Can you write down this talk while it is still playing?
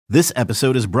This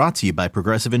episode is brought to you by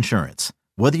Progressive Insurance.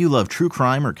 Whether you love true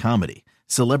crime or comedy,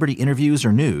 celebrity interviews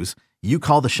or news, you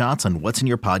call the shots on what's in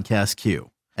your podcast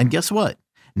queue. And guess what?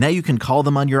 Now you can call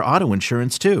them on your auto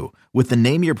insurance too with the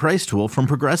Name Your Price tool from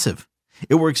Progressive.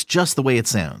 It works just the way it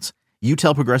sounds. You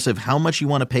tell Progressive how much you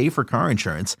want to pay for car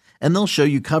insurance, and they'll show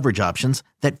you coverage options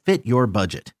that fit your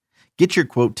budget. Get your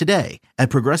quote today at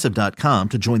Progressive.com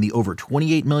to join the over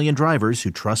 28 million drivers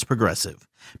who trust Progressive.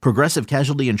 Progressive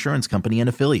Casualty Insurance Company and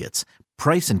Affiliates.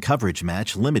 Price and coverage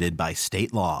match limited by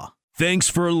state law. Thanks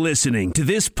for listening to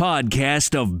this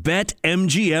podcast of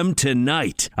BetMGM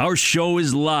Tonight. Our show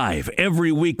is live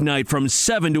every weeknight from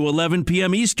 7 to 11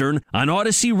 p.m. Eastern on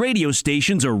Odyssey radio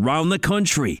stations around the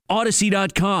country,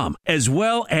 Odyssey.com, as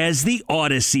well as the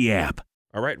Odyssey app.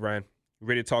 All right, Ryan, you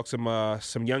ready to talk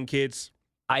some young kids?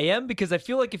 I am, because I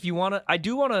feel like if you want to, I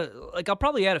do want to, like, I'll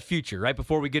probably add a future right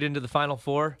before we get into the Final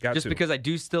Four. Because I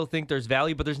do still think there's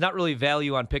value, but there's not really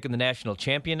value on picking the national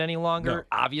champion any longer.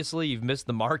 No. Obviously, you've missed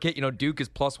the market. You know, Duke is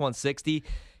plus 160,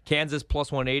 Kansas plus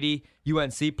 180,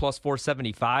 UNC plus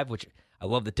 475, which I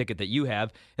love the ticket that you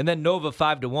have, and then Nova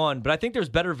 5-1. But I think there's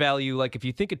better value, like if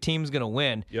you think a team's going to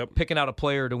win, picking out a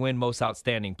player to win most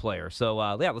outstanding player. So,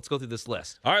 let's go through this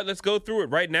list. All right, let's go through it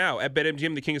right now at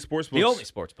BetMGM, the king of sportsbooks. The only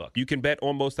sportsbook. You can bet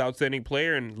on most outstanding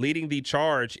player, and leading the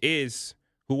charge is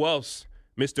who else?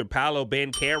 Mr. Paolo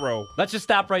Banchero. Let's just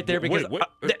stop right there because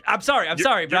I'm sorry,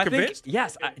 but I convinced? think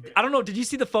yes. I don't know. Did you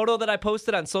see the photo that I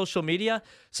posted on social media?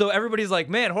 So everybody's like,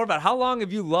 "Man, Horvath, how long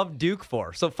have you loved Duke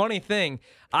for?" So funny thing,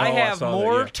 I have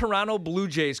more Toronto Blue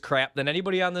Jays crap than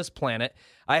anybody on this planet.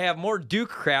 I have more Duke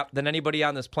crap than anybody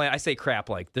on this planet. I say crap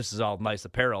like this is all nice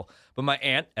apparel. But my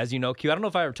aunt, as you know, Q, I don't know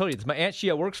if I ever told you this. My aunt,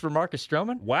 she works for Marcus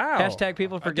Stroman. Wow. Hashtag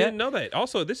people forget. I didn't know that.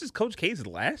 Also, this is Coach K's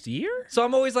last year? So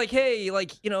I'm always like, hey,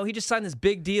 he just signed this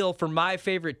big deal for my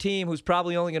favorite team who's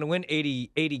probably only going to win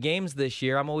 80 games this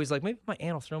year. I'm always like, maybe my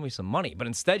aunt will throw me some money. But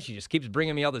instead, she just keeps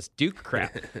bringing me all this Duke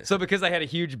crap. So because I had a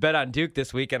huge bet on Duke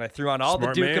this week and I threw on all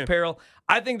the Duke apparel,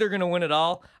 I think they're going to win it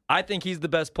all. I think he's the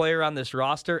best player on this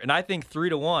roster. And I think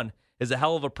 3-1 is a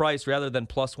hell of a price rather than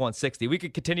plus 160. We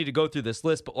could continue to go through this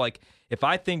list, but if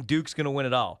I think Duke's going to win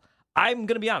it all, I'm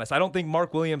going to be honest. I don't think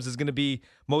Mark Williams is going to be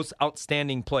most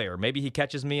outstanding player. Maybe he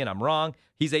catches me and I'm wrong.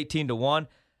 He's 18-1.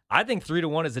 I think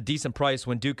 3-1 is a decent price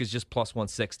when Duke is just plus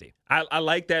 160. I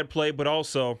like that play, but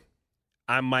also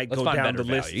I might go down the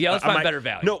list. Yeah, let's find better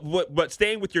value. No, but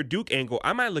staying with your Duke angle,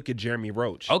 I might look at Jeremy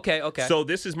Roach. Okay. So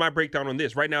this is my breakdown on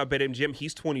this. Right now at BetMGM,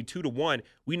 he's 22-1.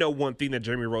 We know one thing that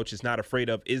Jeremy Roach is not afraid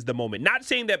of is the moment. Not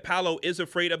saying that Paolo is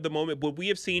afraid of the moment, but we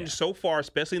have seen so far,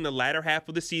 especially in the latter half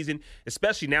of the season,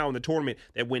 especially now in the tournament,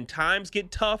 that when times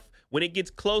get tough, when it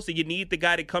gets closer, you need the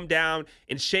guy to come down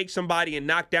and shake somebody and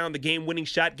knock down the game-winning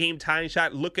shot, game-tying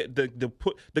shot. Look at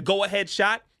the go-ahead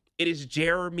shot. It is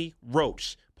Jeremy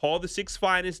Roach. Paul the Sixth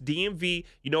Finest, DMV.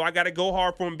 You know I got to go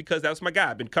hard for him because that was my guy.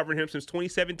 I've been covering him since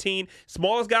 2017.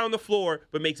 Smallest guy on the floor,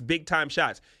 but makes big-time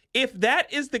shots. If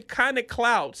that is the kind of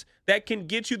clout that can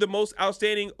get you the most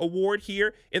outstanding award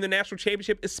here in the national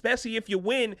championship, especially if you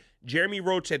win, Jeremy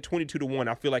Roach at 22-1,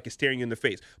 I feel like it's staring you in the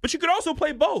face. But you could also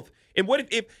play both. And what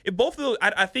if both of those,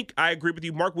 I think I agree with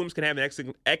you. Mark Williams can have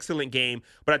an excellent game,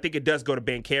 but I think it does go to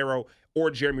Banchero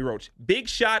or Jeremy Roach. Big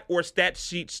shot or stat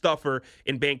sheet stuffer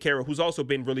in Banchero, who's also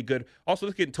been really good. Also,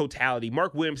 look at totality.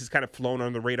 Mark Williams has kind of flown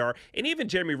on the radar, and even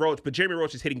Jeremy Roach, but Jeremy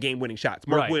Roach is hitting game-winning shots.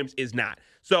 Mark Williams is not.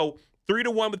 So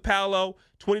 3-1 with Paolo,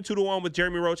 22-1 with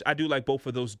Jeremy Roach. I do like both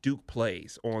of those Duke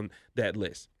plays on that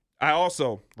list. I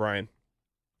also, Brian,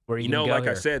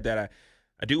 I said, that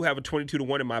I do have a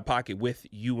 22-1 in my pocket with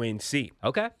UNC.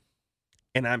 Okay.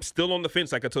 And I'm still on the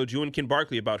fence, like I told you and Ken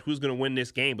Barkley, about who's going to win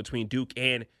this game between Duke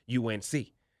and UNC.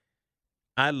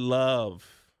 I love,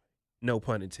 no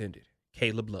pun intended,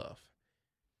 Caleb Love.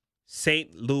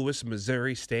 St. Louis,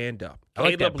 Missouri, stand up.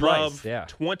 Caleb Love,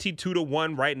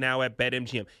 22-1 right now at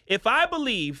BetMGM. If I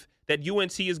believe that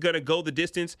UNC is going to go the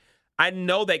distance, I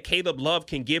know that Caleb Love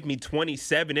can give me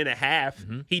 27.5.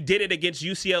 Mm-hmm. He did it against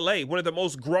UCLA, one of the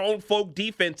most grown folk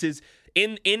defenses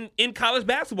in college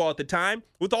basketball at the time,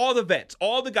 with all the vets,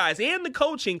 all the guys, and the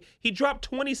coaching. He dropped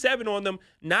 27 on them,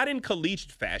 not in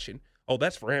collegiate fashion. Oh,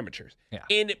 that's for amateurs. Yeah.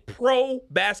 In pro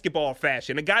basketball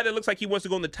fashion. A guy that looks like he wants to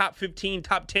go in the top 15,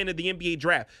 top 10 of the NBA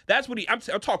draft. That's what I'm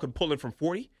talking pulling from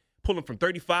 40, pulling from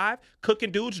 35,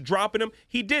 cooking dudes, dropping them.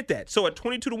 He did that. So at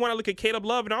 22-1, I look at Caleb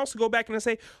Love, and I also go back and I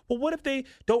say, well, what if they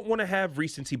don't want to have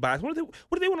recency bias? What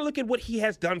if they want to look at what he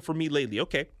has done for me lately?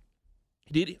 Okay.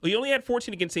 He only had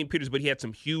 14 against St. Peter's, but he had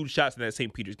some huge shots in that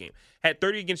St. Peter's game. Had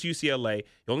 30 against UCLA.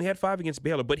 He only had 5 against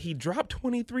Baylor, but he dropped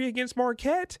 23 against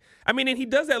Marquette. I mean, and he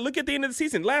does that. Look at the end of the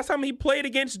season. Last time he played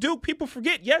against Duke, people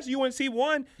forget. Yes, UNC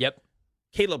won. Yep.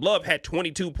 Caleb Love had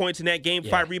 22 points in that game,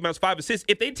 5 rebounds, 5 assists.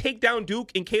 If they take down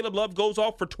Duke and Caleb Love goes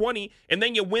off for 20 and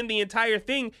then you win the entire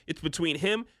thing, it's between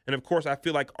him and, of course, I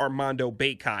feel like Armando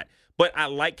Bacot. But I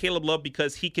like Caleb Love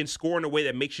because he can score in a way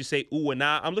that makes you say, ooh and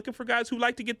nah. I'm looking for guys who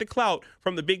like to get the clout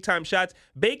from the big-time shots.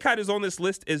 Bacot is on this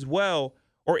list as well.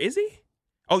 Or is he?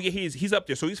 Oh, yeah, he's up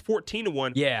there. So he's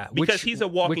 14-1. Yeah. Because he's a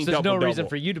walking there's double-double. no reason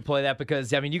for you to play that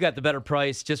because, I mean, you got the better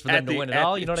price just for them to win it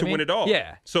all. You know what I mean? To win it all.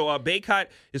 Yeah. So Bacot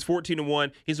is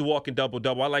 14-1. He's a walking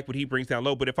double-double. I like what he brings down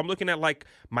low. But if I'm looking at, like,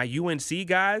 my UNC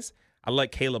guys, I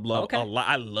like Caleb Love a lot.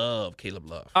 I love Caleb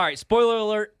Love. All right, spoiler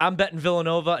alert, I'm betting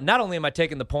Villanova. Not only am I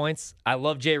taking the points, I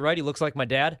love Jay Wright. He looks like my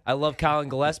dad. I love Colin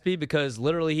Gillespie because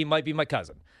literally he might be my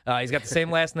cousin. He's got the same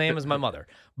last name as my mother.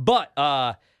 But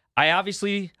I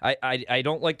obviously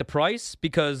don't like the price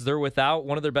because they're without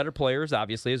one of their better players,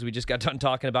 obviously, as we just got done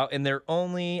talking about. And they're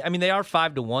only, I mean, they are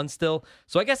 5-1 still.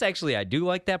 So I guess actually I do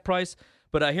like that price.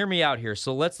 But hear me out here.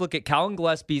 So let's look at Colin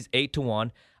Gillespie's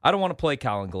 8-1. I don't want to play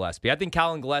Colin Gillespie. I think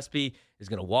Colin Gillespie is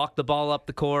going to walk the ball up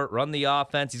the court, run the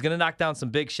offense. He's going to knock down some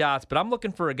big shots. But I'm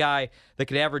looking for a guy that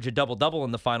could average a double-double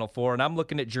in the Final Four. And I'm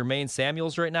looking at Jermaine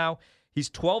Samuels right now. He's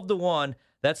 12-1.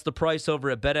 That's the price over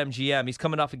at BetMGM. He's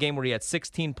coming off a game where he had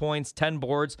 16 points, 10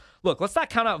 boards. Look, let's not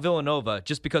count out Villanova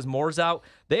just because Moore's out.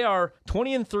 They are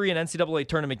 20-3 in NCAA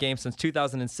tournament games since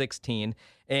 2016,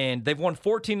 and they've won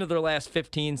 14 of their last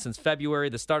 15 since February,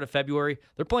 the start of February.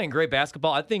 They're playing great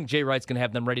basketball. I think Jay Wright's going to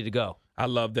have them ready to go. I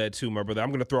love that too, my brother. I'm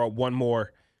going to throw out one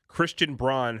more. Christian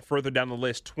Braun, further down the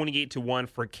list, 28-1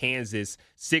 for Kansas.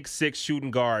 6'6" shooting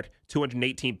guard,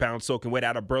 218 pounds soaking wet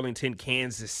out of Burlington,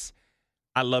 Kansas.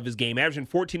 I love his game. Averaging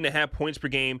 14.5 points per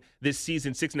game this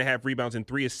season, 6.5 rebounds and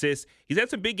 3 assists. He's had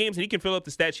some big games, and he can fill up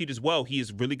the stat sheet as well. He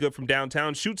is really good from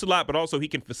downtown, shoots a lot, but also he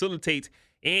can facilitate,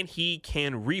 and he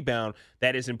can rebound.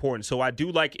 That is important. So I do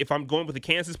like, if I'm going with a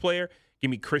Kansas player, give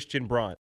me Christian Braun.